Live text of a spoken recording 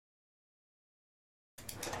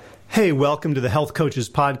Hey, welcome to the Health Coaches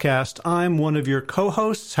Podcast. I'm one of your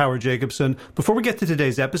co-hosts, Howard Jacobson. Before we get to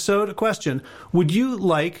today's episode, a question. Would you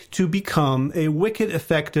like to become a wicked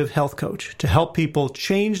effective health coach to help people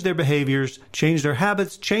change their behaviors, change their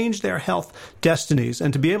habits, change their health destinies,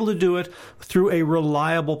 and to be able to do it through a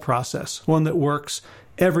reliable process, one that works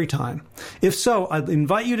every time? If so, I'd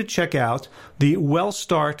invite you to check out the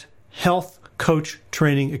WellStart Health Coach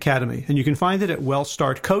Training Academy. And you can find it at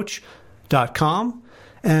wellstartcoach.com.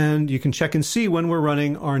 And you can check and see when we're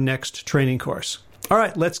running our next training course. All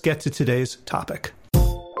right, let's get to today's topic.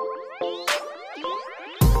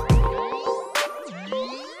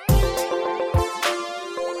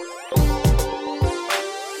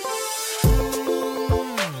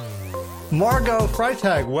 Margot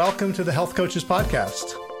Freitag, welcome to the Health Coaches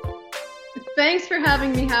Podcast. Thanks for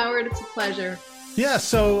having me, Howard. It's a pleasure. Yeah,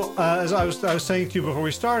 so as I was saying to you before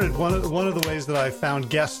we started, one of the ways that I found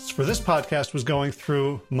guests for this podcast was going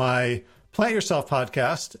through my Plant Yourself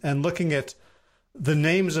podcast and looking at the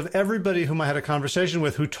names of everybody whom I had a conversation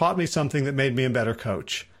with who taught me something that made me a better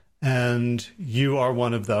coach. And you are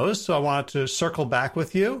one of those. So I wanted to circle back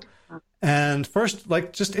with you. And first,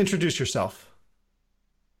 just introduce yourself.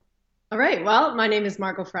 All right. Well, my name is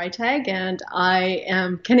Margot Freitag, and I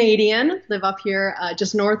am Canadian, live up here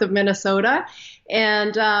just north of Minnesota.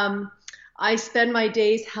 And I spend my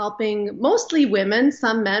days helping mostly women,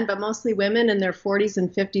 some men, but mostly women in their 40s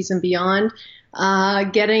and 50s and beyond,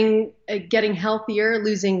 getting healthier,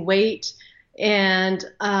 losing weight, and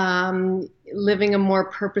living a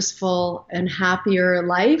more purposeful and happier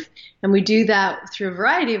life. And we do that through a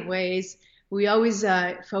variety of ways. We always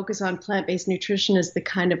focus on plant-based nutrition as the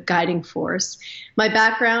kind of guiding force. My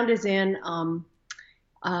background is in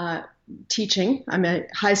teaching. I'm a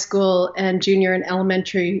high school and junior and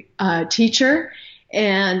elementary teacher,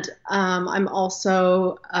 and I'm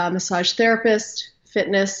also a massage therapist,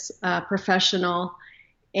 fitness professional,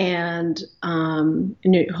 and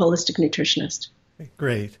holistic nutritionist.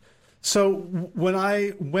 Great. So when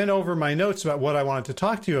I went over my notes about what I wanted to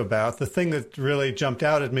talk to you about, the thing that really jumped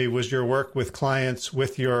out at me was your work with clients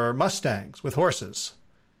with your Mustangs, with horses.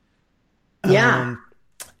 Yeah.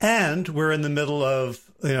 And we're in the middle of,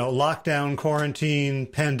 lockdown, quarantine,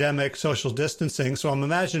 pandemic, social distancing. So I'm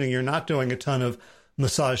imagining you're not doing a ton of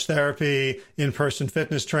massage therapy, in-person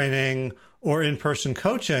fitness training, or in-person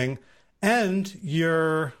coaching, and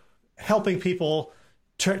you're helping people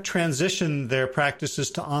transition their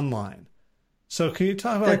practices to online. So can you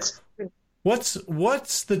talk about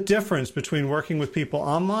what's the difference between working with people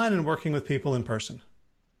online and working with people in person?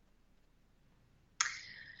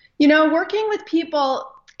 Working with people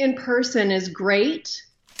in person is great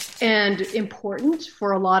and important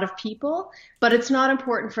for a lot of people, but it's not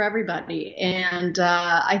important for everybody. And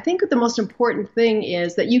I think the most important thing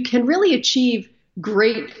is that you can really achieve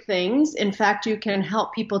great things. In fact, you can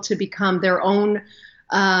help people to become their own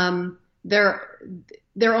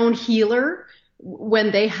healer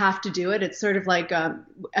when they have to do it. It's sort of like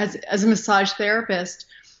as a massage therapist,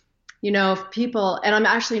 if people, and I'm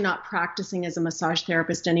actually not practicing as a massage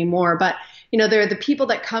therapist anymore, but there are the people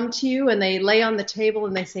that come to you and they lay on the table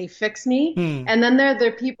and they say, "Fix me," and then there are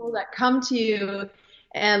the people that come to you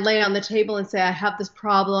and lay on the table and say, "I have this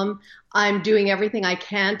problem. I'm doing everything I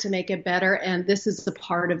can to make it better, and this is the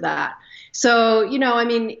part of that." So,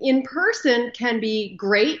 in person can be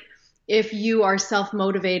great if you are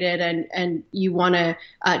self-motivated and you want to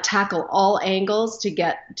tackle all angles to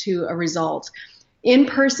get to a result. In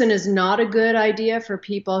person is not a good idea for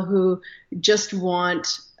people who just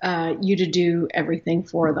want you to do everything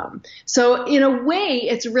for them. So in a way,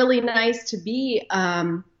 it's really nice to be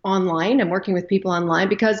online and working with people online,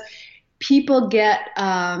 because people get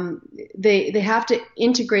they have to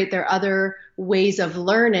integrate their other ways of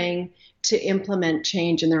learning to implement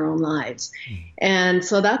change in their own lives. And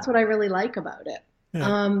so that's what I really like about it.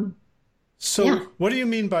 Yeah. What do you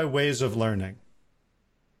mean by ways of learning?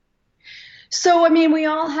 So, we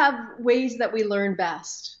all have ways that we learn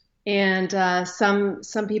best. And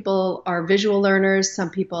some people are visual learners. Some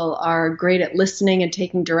people are great at listening and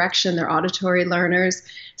taking direction. They're auditory learners.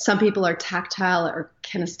 Some people are tactile or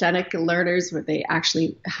kinesthetic learners, where they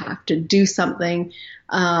actually have to do something.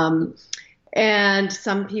 And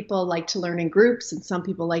some people like to learn in groups, and some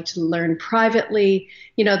people like to learn privately.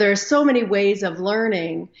 There are so many ways of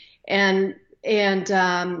learning, and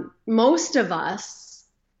most of us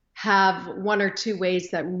have one or two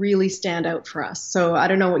ways that really stand out for us. So I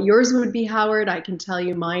don't know what yours would be, Howard. I can tell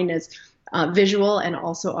you mine is visual and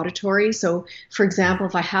also auditory. So, for example,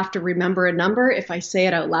 if I have to remember a number, if I say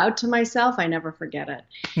it out loud to myself, I never forget it.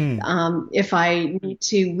 If I need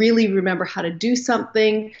to really remember how to do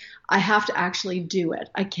something, I have to actually do it.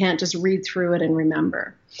 I can't just read through it and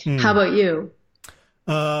remember. How about you?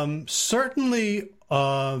 Certainly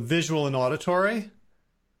visual and auditory,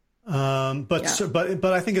 but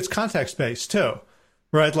I think it's context based too,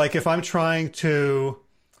 right? Like if I'm trying to,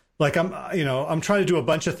 like I'm trying to do a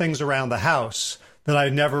bunch of things around the house that I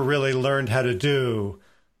never really learned how to do,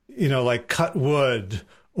 like cut wood,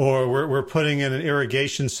 or we're putting in an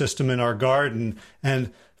irrigation system in our garden,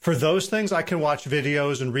 and for those things I can watch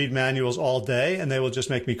videos and read manuals all day, and they will just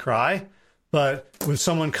make me cry. But when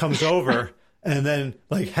someone comes over and then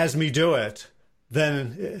like has me do it,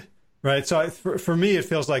 then right. So for me, it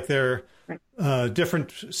feels like they're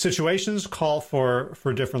different situations call for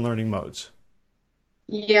different learning modes.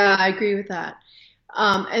 Yeah, I agree with that.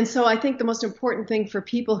 And so I think the most important thing for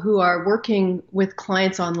people who are working with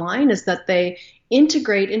clients online is that they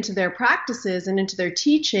integrate into their practices and into their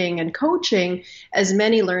teaching and coaching as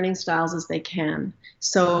many learning styles as they can.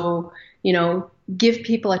 So, give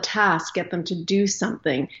people a task, get them to do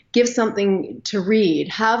something, give something to read,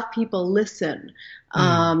 have people listen,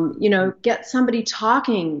 get somebody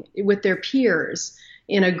talking with their peers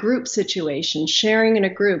in a group situation, sharing in a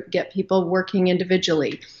group, get people working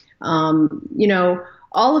individually.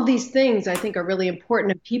 All of these things I think are really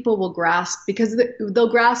important, and people will grasp because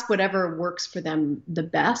they'll grasp whatever works for them the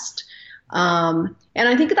best. And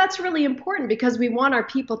I think that's really important because we want our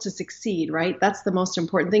people to succeed, right? That's the most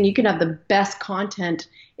important thing. You can have the best content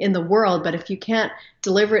in the world, but if you can't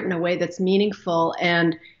deliver it in a way that's meaningful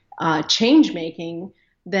and change making,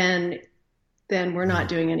 then we're not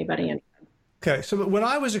doing anybody any good. Okay, so when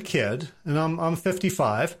I was a kid, and I'm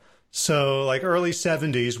 55, so like early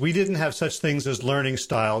 70s, we didn't have such things as learning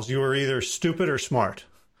styles. You were either stupid or smart.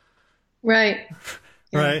 Right.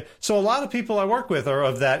 Right. So a lot of people I work with are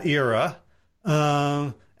of that era,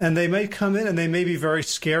 and they may come in and they may be very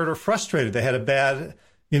scared or frustrated. They had a bad,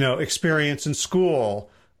 experience in school,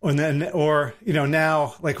 or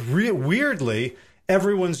now like weirdly,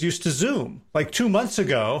 everyone's used to Zoom. Like 2 months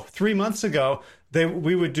ago, 3 months ago,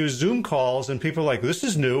 we would do Zoom calls, and people are like, "This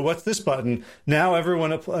is new. What's this button?" Now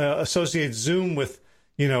everyone associates Zoom with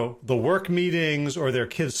the work meetings or their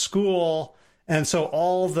kids' school. And so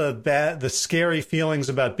all the scary feelings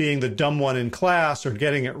about being the dumb one in class or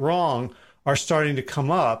getting it wrong are starting to come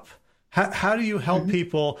up. How do you help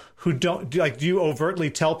people who don't do you overtly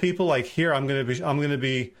tell people like, here, I'm going to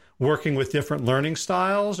be working with different learning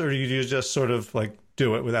styles, or do you just sort of like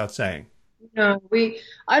do it without saying? No,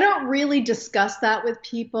 I don't really discuss that with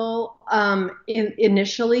people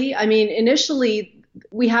initially. I mean, initially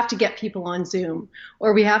we have to get people on Zoom,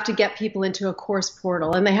 or we have to get people into a course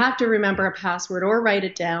portal, and they have to remember a password or write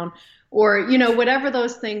it down, or, whatever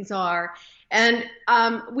those things are. And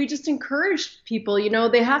we just encourage people,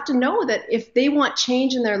 they have to know that if they want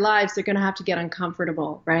change in their lives, they're going to have to get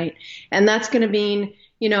uncomfortable, right? And that's going to mean,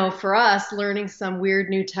 for us, learning some weird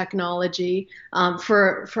new technology.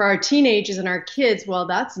 For our teenagers and our kids, well,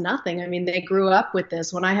 that's nothing. I mean, they grew up with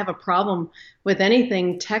this. When I have a problem with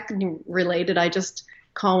anything tech related, I just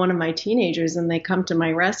call one of my teenagers and they come to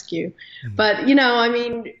my rescue. Mm-hmm. But,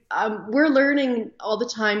 we're learning all the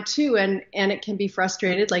time too. And it can be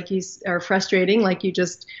frustrating, like you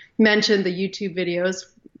just mentioned, the YouTube videos.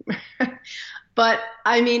 But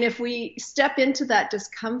I mean, if we step into that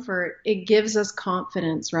discomfort, it gives us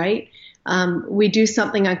confidence, right? We do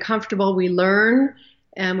something uncomfortable, we learn,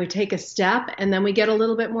 and we take a step, and then we get a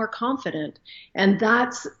little bit more confident. And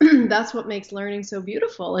that's what makes learning so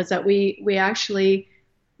beautiful, is that we actually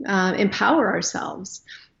empower ourselves.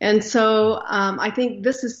 And so I think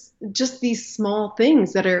this is just these small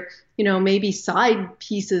things that are, maybe side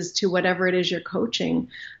pieces to whatever it is you're coaching,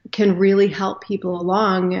 can really help people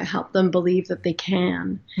along, help them believe that they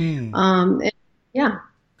can. Yeah.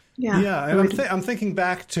 And I'm thinking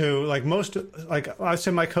back to I say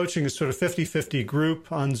my coaching is sort of 50-50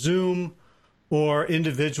 group on Zoom or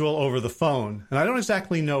individual over the phone. And I don't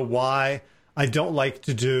exactly know why I don't like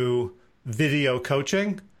to do video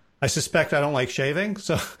coaching. I suspect I don't like shaving,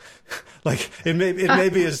 so it may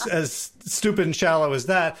be as stupid and shallow as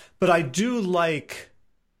that, but I do like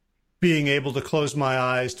being able to close my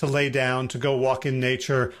eyes, to lay down, to go walk in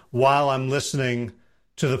nature while I'm listening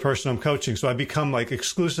to the person I'm coaching. So I become like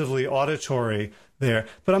exclusively auditory there.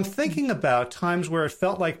 But I'm thinking about times where it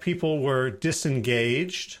felt like people were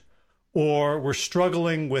disengaged or were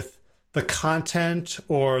struggling with the content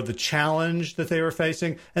or the challenge that they were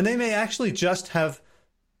facing, and they may actually just have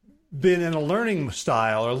been in a learning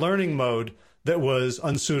style or learning mode that was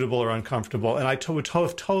unsuitable or uncomfortable, and I would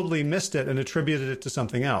have totally missed it and attributed it to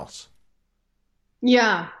something else.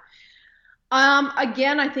 Yeah.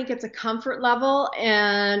 Again, I think it's a comfort level,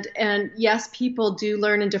 and yes, people do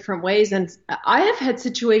learn in different ways. And I have had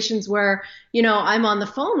situations where, I'm on the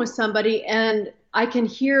phone with somebody and I can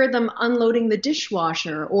hear them unloading the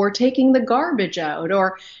dishwasher or taking the garbage out,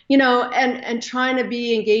 or, and trying to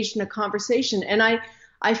be engaged in a conversation. And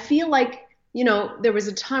I feel like, there was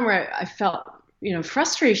a time where I felt,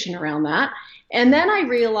 frustration around that. And then I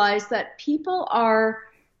realized that people are,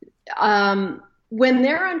 when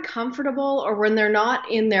they're uncomfortable or when they're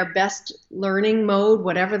not in their best learning mode,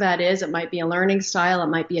 whatever that is, it might be a learning style, it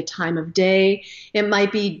might be a time of day, it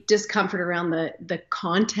might be discomfort around the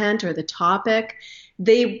content or the topic,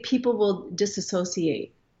 people will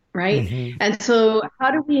disassociate, right? Mm-hmm. And so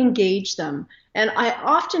how do we engage them? And I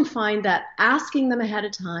often find that asking them ahead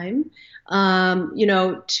of time,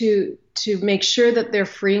 to make sure that they're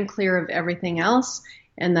free and clear of everything else,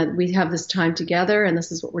 and that we have this time together and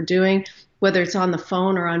this is what we're doing, whether it's on the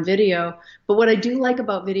phone or on video. But what I do like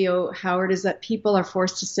about video, Howard, is that people are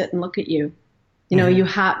forced to sit and look at you.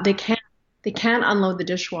 Mm-hmm. They can't unload the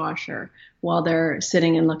dishwasher while they're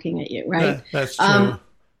sitting and looking at you, right? That's true.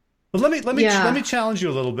 But let me challenge you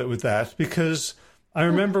a little bit with that, because I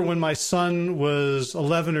remember when my son was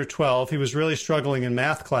 11 or 12, he was really struggling in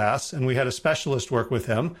math class, and we had a specialist work with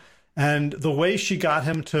him. And the way she got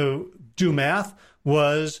him to do math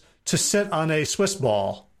was to sit on a Swiss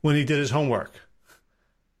ball when he did his homework.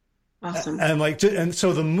 Awesome. And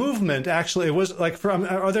so the movement, actually, it was like,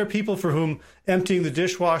 are there people for whom emptying the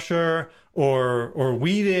dishwasher or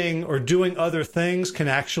weeding or doing other things can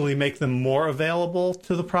actually make them more available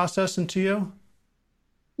to the process and to you?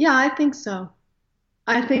 Yeah, I think so.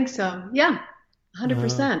 Yeah,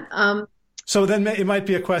 100%. So then it might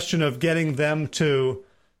be a question of getting them to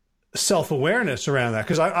self-awareness around that,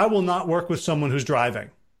 because I will not work with someone who's driving.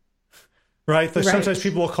 Right? Sometimes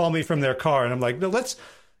people will call me from their car and I'm like, no, let's,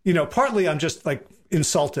 partly I'm just like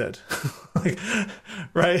insulted.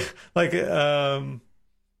 Right? Like, we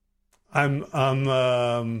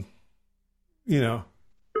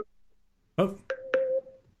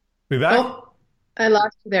back? Oh, I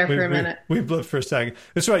lost you there for a minute. We blipped for a second.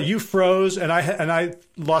 That's right. You froze and I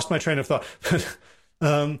lost my train of thought.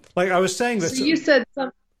 Like I was saying that. So you said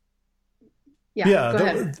something. Yeah, go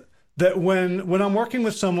ahead. That when I'm working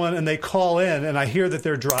with someone and they call in and I hear that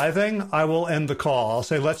they're driving, I will end the call. I'll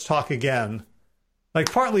say, let's talk again.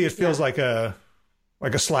 Like partly it feels like a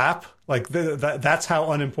slap, like that's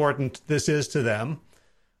how unimportant this is to them.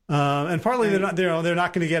 And partly they're not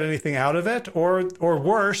going to get anything out of it, or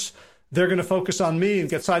worse, they're going to focus on me and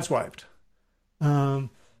get sideswiped.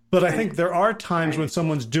 But I think there are times when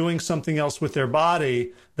someone's doing something else with their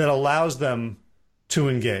body that allows them to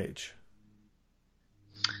engage.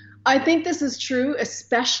 I think this is true, it's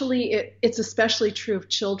especially true of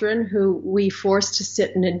children who we force to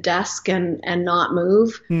sit in a desk and not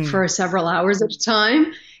move for several hours at a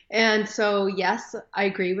time. And so, yes, I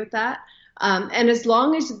agree with that. And as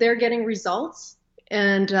long as they're getting results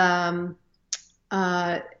and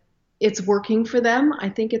it's working for them, I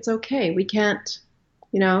think it's okay. We can't,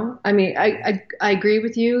 I agree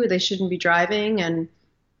with you. They shouldn't be driving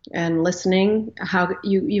and listening. How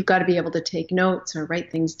you've got to be able to take notes or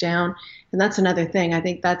write things down. And that's another thing. I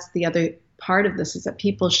think that's the other part of this, is that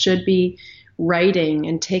people should be writing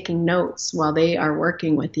and taking notes while they are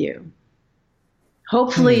working with you.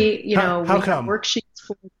 Hopefully, we have worksheets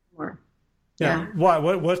for more. Yeah. Why?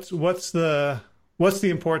 What's the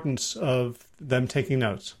importance of them taking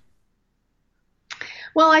notes?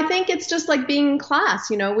 Well, I think it's just like being in class.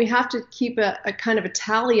 We have to keep a kind of a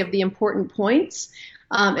tally of the important points.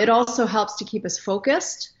 It also helps to keep us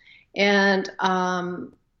focused, and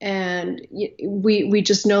we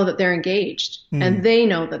just know that they're engaged, and they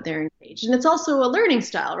know that they're engaged. And it's also a learning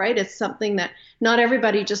style, right? It's something that not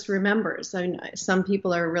everybody just remembers. I mean, some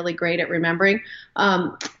people are really great at remembering.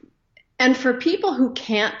 And for people who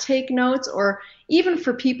can't take notes, or even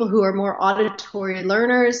for people who are more auditory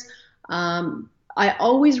learners, I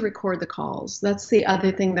always record the calls. That's the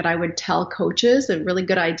other thing that I would tell coaches, a really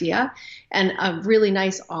good idea and a really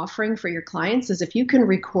nice offering for your clients is if you can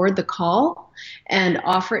record the call and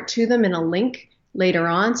offer it to them in a link later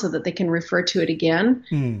on so that they can refer to it again.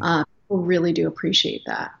 People really do appreciate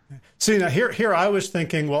that. See, now here I was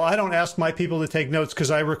thinking, well, I don't ask my people to take notes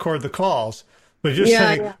because I record the calls. But you're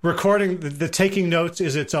saying recording, the taking notes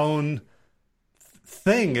is its own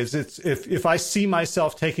thing. If I see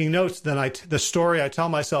myself taking notes, then the story I tell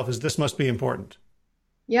myself is this must be important.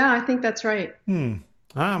 Yeah, I think that's right. And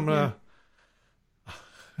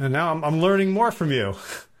now I'm learning more from you.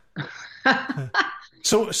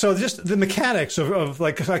 So just the mechanics of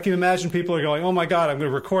like, I can imagine people are going, oh my God, I'm going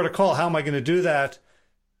to record a call. How am I going to do that?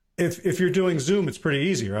 If you're doing Zoom, it's pretty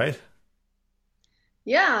easy, right?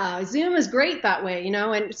 Yeah, Zoom is great that way, and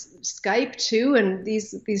Skype too. And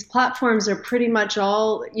these platforms are pretty much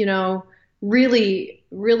all, really,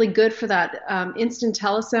 really good for that. Instant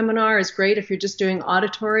teleseminar is great if you're just doing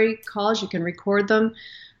auditory calls. You can record them.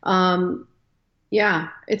 Yeah,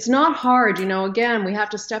 it's not hard. Again, we have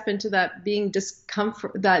to step into that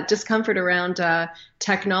discomfort around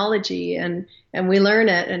technology, and we learn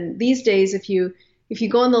it. And these days, if you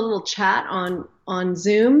go in the little chat on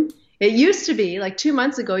Zoom, it used to be like 2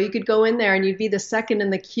 months ago, you could go in there and you'd be the second in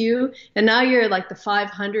the queue, and now you're like the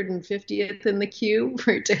 550th in the queue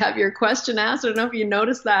to have your question asked. I don't know if you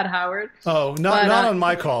noticed that, Howard. Oh, not on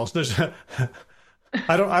my calls.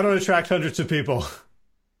 I don't attract hundreds of people.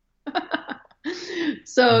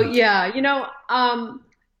 So yeah,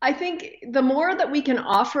 I think the more that we can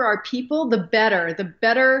offer our people, the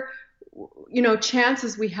better,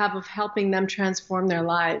 chances we have of helping them transform their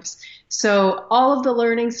lives. So all of the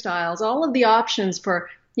learning styles, all of the options for,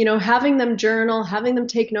 having them journal, having them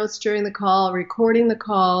take notes during the call, recording the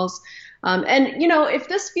calls. If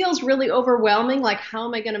this feels really overwhelming, like how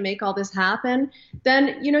am I going to make all this happen?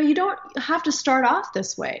 Then, you don't have to start off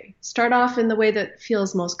this way. Start off in the way that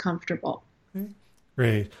feels most comfortable.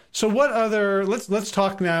 Great. So let's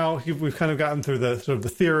talk now. We've kind of gotten through the sort of the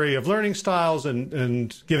theory of learning styles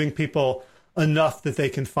and giving people enough that they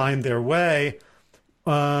can find their way.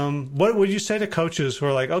 What would you say to coaches who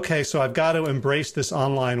are like, okay, so I've got to embrace this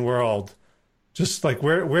online world? Just like,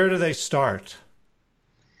 where do they start?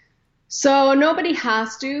 So nobody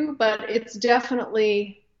has to, but it's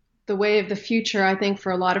definitely the way of the future, I think,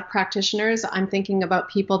 for a lot of practitioners. I'm thinking about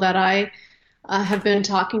people that I have been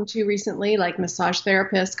talking to recently, like massage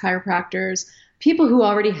therapists, chiropractors, people who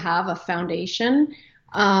already have a foundation,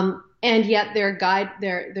 and yet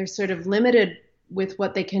they're sort of limited with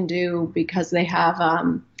what they can do because they have,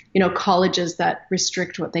 colleges that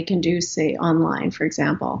restrict what they can do, say online, for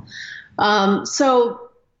example. So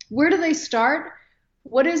where do they start?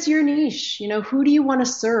 What is your niche? Who do you want to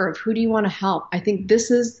serve? Who do you want to help? I think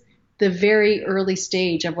this is the very early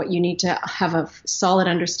stage of what you need to have a solid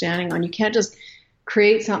understanding on. You can't just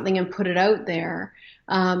create something and put it out there.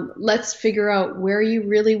 Let's figure out where you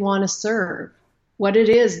really want to serve, what it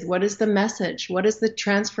is, what is the message, what is the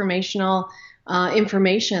transformational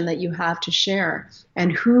information that you have to share,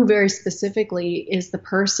 and who very specifically is the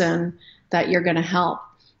person that you're going to help.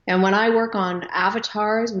 And when I work on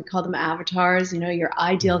avatars, we call them avatars, your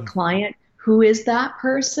ideal client, who is that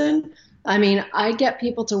person? I mean, I get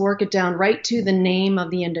people to work it down right to the name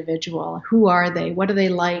of the individual. Who are they? What do they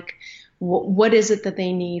like? What is it that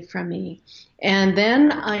they need from me? And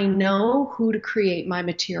then I know who to create my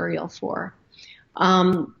material for.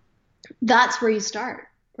 That's where you start,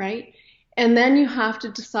 right? And then you have to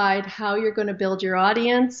decide how you're going to build your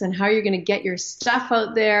audience and how you're going to get your stuff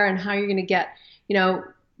out there and how you're going to get,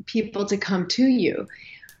 people to come to you.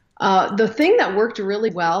 The thing that worked really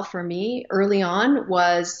well for me early on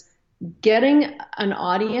was getting an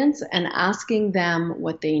audience and asking them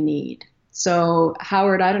what they need. So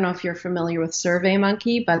Howard, I don't know if you're familiar with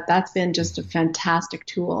SurveyMonkey, but that's been just a fantastic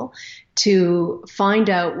tool to find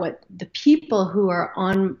out what the people who are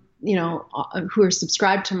on, who are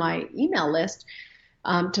subscribed to my email list,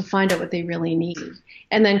 to find out what they really need,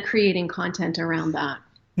 and then creating content around that.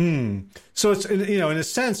 So it's, in a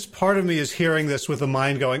sense, part of me is hearing this with the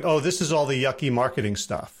mind going, oh, this is all the yucky marketing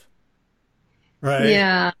stuff. Right.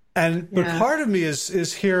 Yeah. But part of me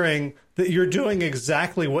is hearing that you're doing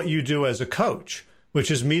exactly what you do as a coach, which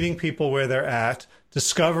is meeting people where they're at,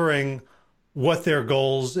 discovering what their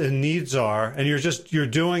goals and needs are. And you're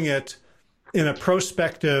doing it in a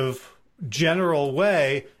prospective, general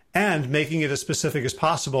way and making it as specific as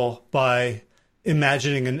possible by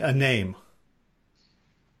imagining a name.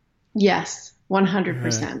 Yes,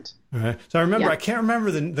 100%. All right. So I remember, I can't remember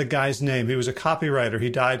the guy's name. He was a copywriter. He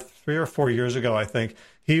died 3 or 4 years ago, I think.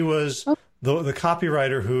 He was the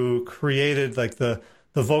copywriter who created like the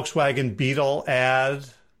Volkswagen Beetle ad,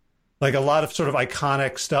 like a lot of sort of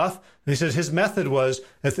iconic stuff. And he said his method was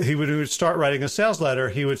that he would start writing a sales letter.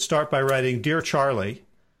 He would start by writing, "Dear Charlie,"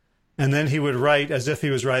 and then he would write as if he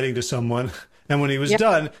was writing to someone. And when he was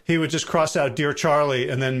done, he would just cross out "Dear Charlie"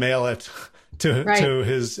 and then mail it to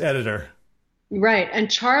his editor. Right. And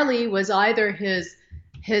Charlie was either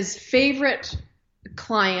his favorite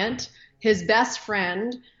client, his best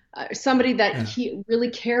friend, somebody that he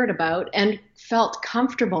really cared about and felt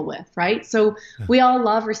comfortable with, right? So we all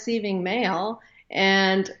love receiving mail,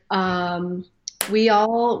 and we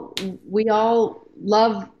all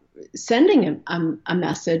love sending a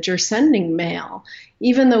message or sending mail,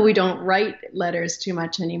 even though we don't write letters too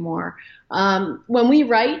much anymore. When we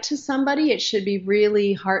write to somebody, it should be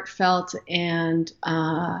really heartfelt and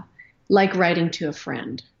like writing to a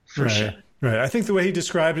friend, for sure. Right. I think the way he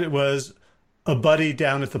described it was a buddy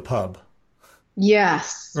down at the pub.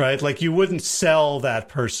 Yes. Right. Like you wouldn't sell that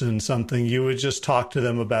person something. You would just talk to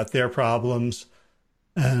them about their problems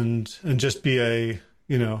and just be a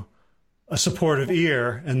supportive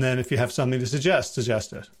ear. And then if you have something to suggest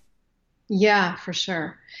it. Yeah, for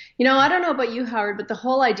sure. I don't know about you, Howard, but the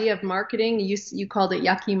whole idea of marketing, you called it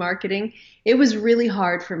yucky marketing. It was really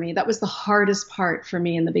hard for me. That was the hardest part for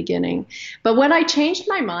me in the beginning. But when I changed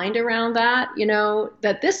my mind around that,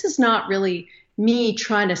 that this is not really me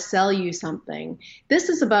trying to sell you something. This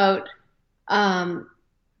is about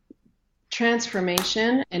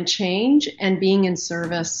transformation and change and being in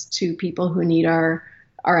service to people who need our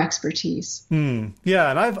expertise.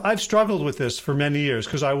 Yeah, and I've struggled with this for many years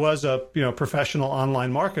because I was a professional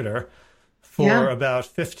online marketer for about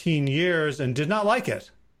 15 years and did not like it.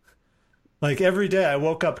 Like every day I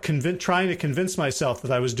woke up trying to convince myself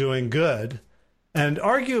that I was doing good. And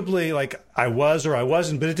arguably, like I was or I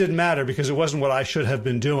wasn't, but it didn't matter because it wasn't what I should have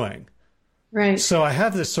been doing. Right. So I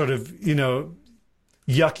have this sort of,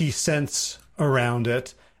 yucky sense around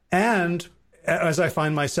it. And as I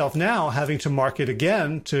find myself now having to market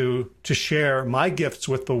again to share my gifts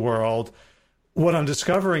with the world, what I'm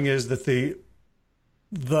discovering is that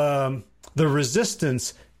the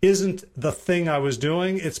resistance isn't the thing I was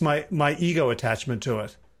doing. It's my ego attachment to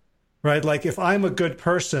it, right? Like if I'm a good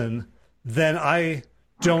person, then I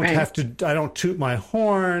don't have to, I don't toot my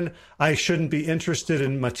horn. I shouldn't be interested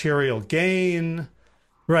in material gain,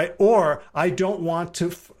 right? Or I don't want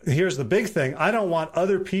to, here's the big thing. I don't want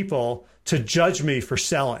other people to judge me for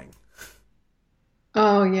selling.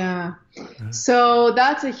 Oh, yeah. So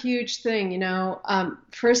that's a huge thing,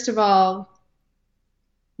 First of all,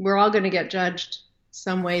 we're all going to get judged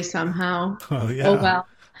some way, somehow. Oh, yeah. Oh,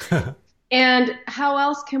 well. And how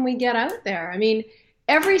else can we get out there? I mean,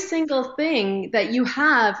 every single thing that you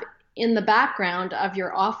have in the background of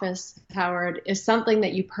your office, Howard, is something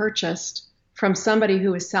that you purchased from somebody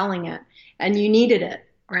who was selling it and you needed it,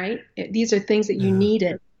 right? These are things that you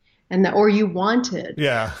needed or you wanted.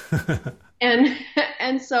 Yeah.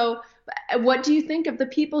 and so what do you think of the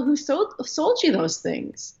people who sold you those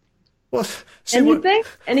things? Well,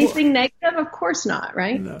 anything negative? Of course not,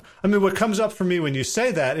 right? No. I mean, what comes up for me when you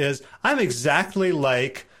say that is I'm exactly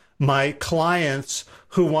like my clients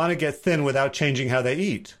who want to get thin without changing how they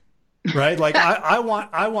eat, right? Like I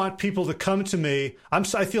want people to come to me.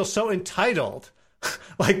 I feel so entitled.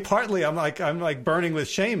 Like partly I'm like burning with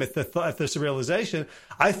shame at this realization.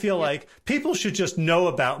 I feel like people should just know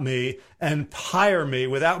about me and hire me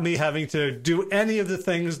without me having to do any of the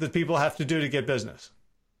things that people have to do to get business.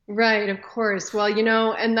 Right, of course. Well,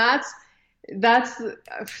 and that's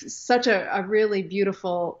such a really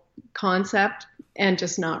beautiful concept and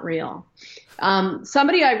just not real.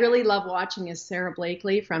 Somebody I really love watching is Sarah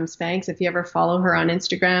Blakely from Spanx. If you ever follow her on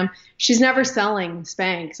Instagram, she's never selling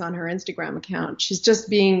Spanx on her Instagram account. She's just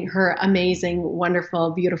being her amazing,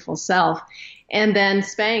 wonderful, beautiful self. And then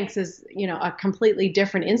Spanx is, a completely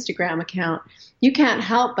different Instagram account. You can't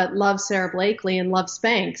help but love Sarah Blakely and love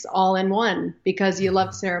Spanx all in one because you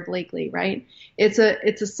love Sarah Blakely, right? It's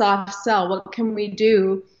a soft sell. What can we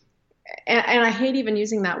do? And I hate even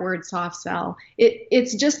using that word soft sell.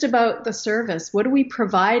 It's just about the service. What are we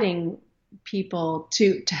providing people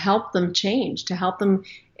to help them change, to help them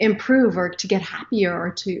improve or to get happier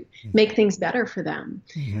or to make things better for them?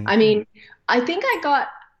 Mm-hmm. I mean, I think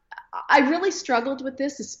I really struggled with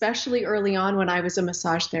this, especially early on when I was a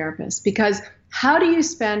massage therapist, because how do you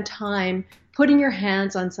spend time putting your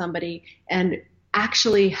hands on somebody and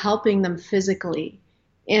actually helping them physically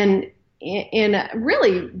in a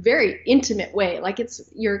really very intimate way? Like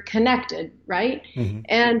you're connected, right? Mm-hmm.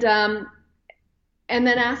 And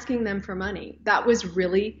then asking them for money. That was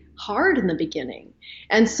really hard in the beginning.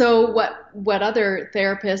 And so what other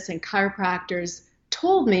therapists and chiropractors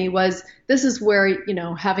told me was, this is where,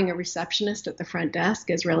 having a receptionist at the front desk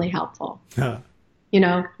is really helpful. Huh.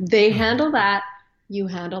 They handle that, you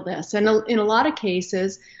handle this. And in a lot of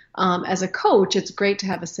cases, as a coach, it's great to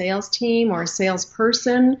have a sales team or a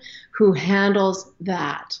salesperson who handles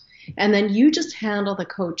that. And then you just handle the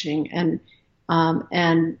coaching and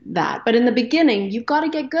that. But in the beginning, you've got to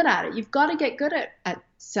get good at it. You've got to get good at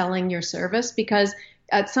selling your service, because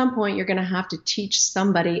at some point you're going to have to teach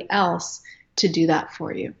somebody else to do that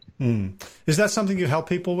for you. Is that something you help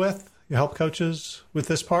people with? You help coaches with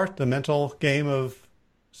this part, the mental game of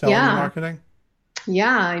selling and marketing?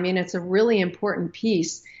 Yeah, I mean, it's a really important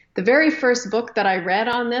piece. The very first book that I read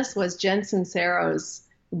on this was Jen Sincero's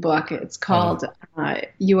book. It's called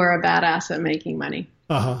You Are a Badass at Making Money.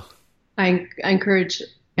 Uh-huh. I encourage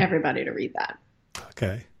everybody to read that.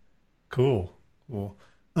 Okay. Cool.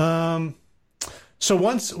 So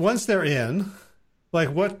once they're in, like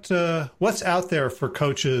what's out there for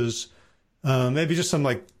coaches? Maybe just some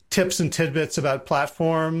like tips and tidbits about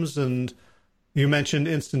platforms. And you mentioned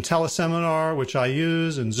Instant Teleseminar, which I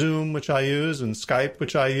use, and Zoom, which I use, and Skype,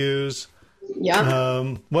 which I use.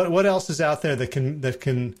 Yeah. What else is out there that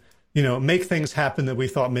can make things happen that we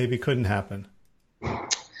thought maybe couldn't happen?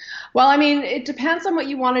 Well, I mean, it depends on what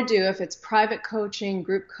you want to do. If it's private coaching,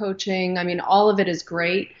 group coaching, I mean, all of it is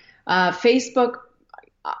great. Facebook,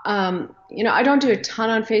 I don't do a ton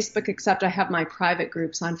on Facebook, except I have my private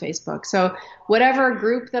groups on Facebook. So whatever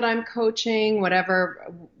group that I'm coaching,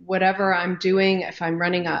 whatever I'm doing, if I'm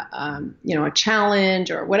running a challenge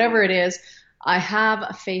or whatever it is, I have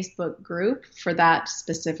a Facebook group for that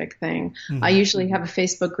specific thing. Mm-hmm. I usually have a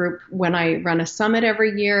Facebook group when I run a summit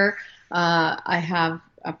every year. I have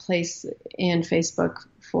a place in Facebook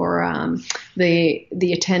for the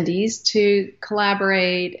attendees to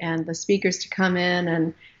collaborate and the speakers to come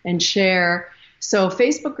in and share. So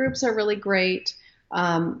Facebook groups are really great.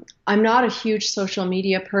 I'm not a huge social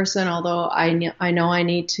media person, although I know I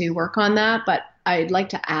need to work on that. But I'd like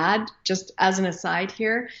to add, just as an aside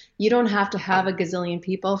here, you don't have to have a gazillion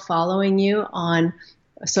people following you on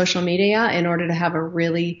social media in order to have a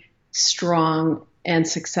really strong and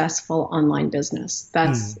successful online business.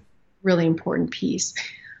 That's really important piece.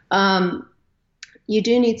 You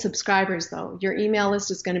do need subscribers, though. Your email list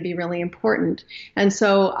is going to be really important. And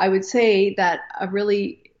so I would say that a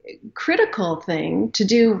really critical thing to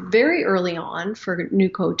do very early on for new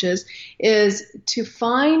coaches is to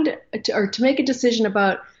make a decision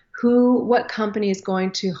about what company is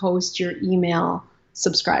going to host your email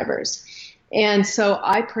subscribers. And so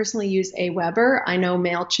I personally use Aweber. I know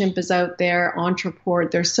MailChimp is out there,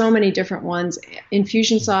 Entreport. There's so many different ones.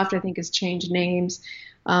 Infusionsoft, I think, has changed names.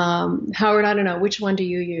 Howard, I don't know. Which one do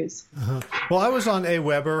you use? Well, I was on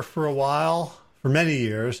Aweber for a while, for many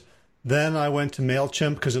years. Then I went to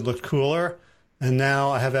MailChimp because it looked cooler. And now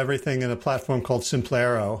I have everything in a platform called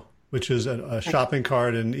Simplero, which is a shopping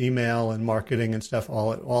cart and email and marketing and stuff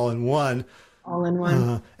all in one. All in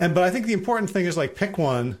one. But I think the important thing is like pick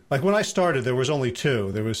one. Like when I started, there was only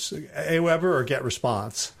two. There was Aweber or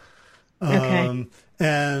GetResponse. Okay.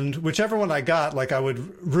 And whichever one I got, like I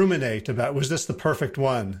would ruminate about, was this the perfect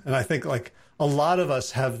one? And I think like a lot of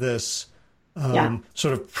us have this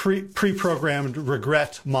sort of pre-programmed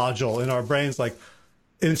regret module in our brains, like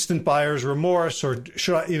instant buyer's remorse, or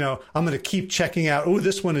should I, I'm going to keep checking out, oh,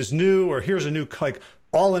 this one is new, or here's a new like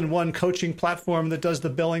all-in-one coaching platform that does the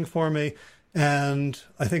billing for me. And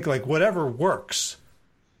I think like whatever works,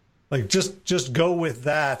 like just go with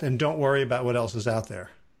that and don't worry about what else is out there.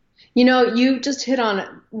 You just hit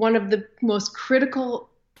on one of the most critical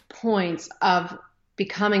points of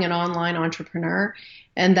becoming an online entrepreneur.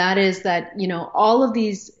 And that is that, all of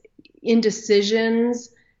these indecisions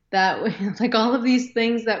like all of these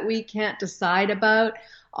things that we can't decide about,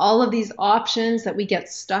 all of these options that we get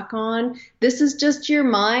stuck on, this is just your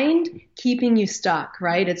mind keeping you stuck,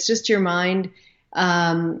 right? It's just your mind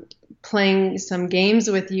playing some games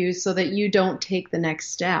with you so that you don't take the next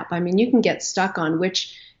step. I mean, you can get stuck on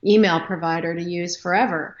which email provider to use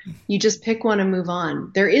forever. You just pick one and move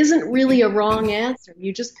on. There isn't really a wrong answer.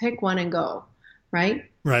 You just pick one and go, right?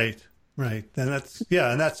 Right.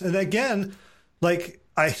 And again, like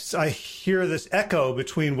I hear this echo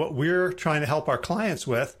between what we're trying to help our clients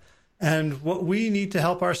with and what we need to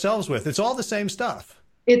help ourselves with. It's all the same stuff.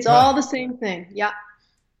 It's all the same thing. Yeah.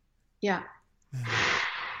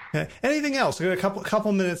 Okay. Anything else? We got a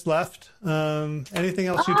couple minutes left. Anything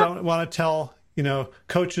else you don't want to tell,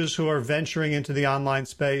 coaches who are venturing into the online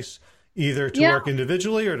space, either to work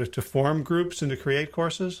individually or to form groups and to create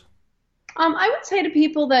courses? I would say to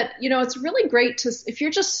people that, it's really great if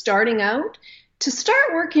you're just starting out, to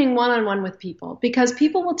start working one-on-one with people, because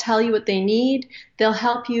people will tell you what they need. They'll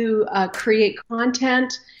help you create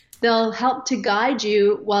content. They'll help to guide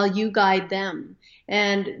you while you guide them.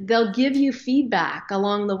 And they'll give you feedback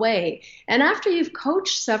along the way. And after you've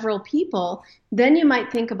coached several people, then you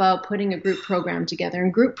might think about putting a group program together.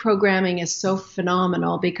 And group programming is so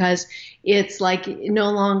phenomenal because it's like no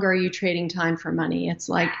longer are you trading time for money. It's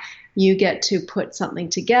like you get to put something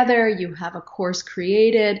together, you have a course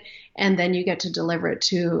created, and then you get to deliver it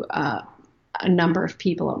to a number of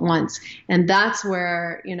people at once. And that's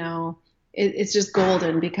where, it's just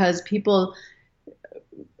golden, because people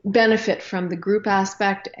benefit from the group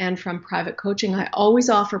aspect and from private coaching. I always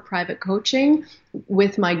offer private coaching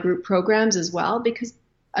with my group programs as well, because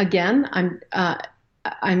again, I'm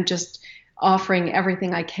just offering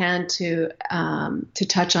everything I can to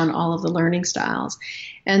touch on all of the learning styles.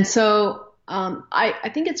 And so I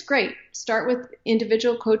think it's great. Start with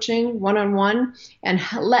individual coaching, one-on-one, and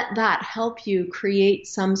let that help you create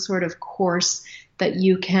some sort of course that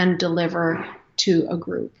you can deliver to a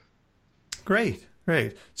group. Great.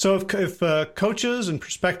 So if coaches and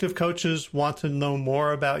prospective coaches want to know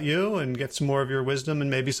more about you and get some more of your wisdom and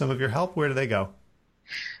maybe some of your help, where do they go?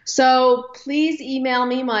 So please email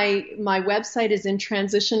me. My website is in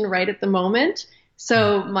transition right at the moment.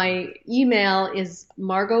 So my email is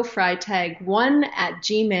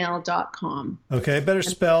margotfreitag1@gmail.com. Okay, better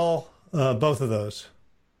spell both of those.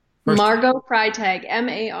 First. Margot Freitag,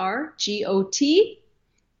 Margot,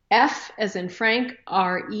 F as in Frank,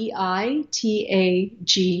 Reitag,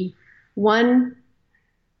 1,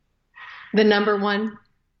 the number 1,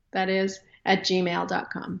 that is,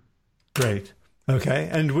 @gmail.com. Great. Okay.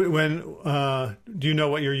 And when do you know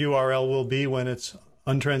what your URL will be when it's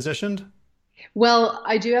untransitioned? Well,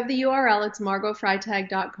 I do have the URL. It's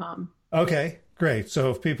margotfreitag.com. Okay, great.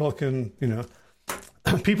 So if people can,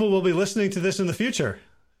 people will be listening to this in the future.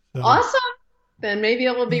 So. Awesome. Then maybe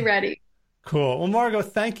it will be ready. Cool. Well, Margot,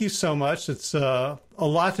 thank you so much. It's a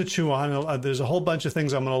lot to chew on. There's a whole bunch of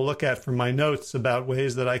things I'm going to look at for my notes about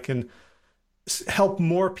ways that I can help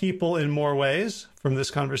more people in more ways from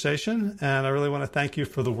this conversation. And I really want to thank you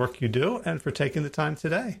for the work you do and for taking the time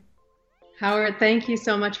today. Howard, thank you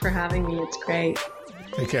so much for having me. It's great.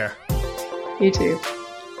 Take care. You too.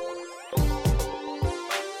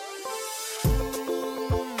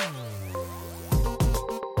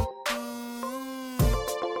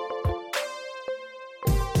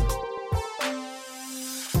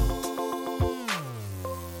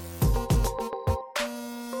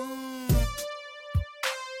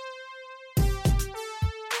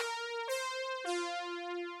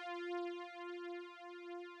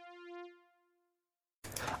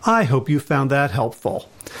 I hope you found that helpful.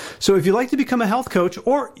 So if you'd like to become a health coach,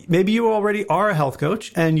 or maybe you already are a health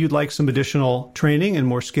coach and you'd like some additional training and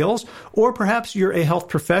more skills, or perhaps you're a health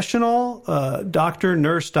professional, doctor,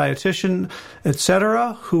 nurse, dietitian,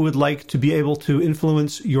 etc., who would like to be able to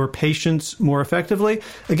influence your patients more effectively,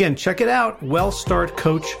 again, check it out,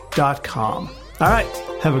 wellstartcoach.com. All right,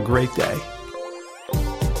 have a great day.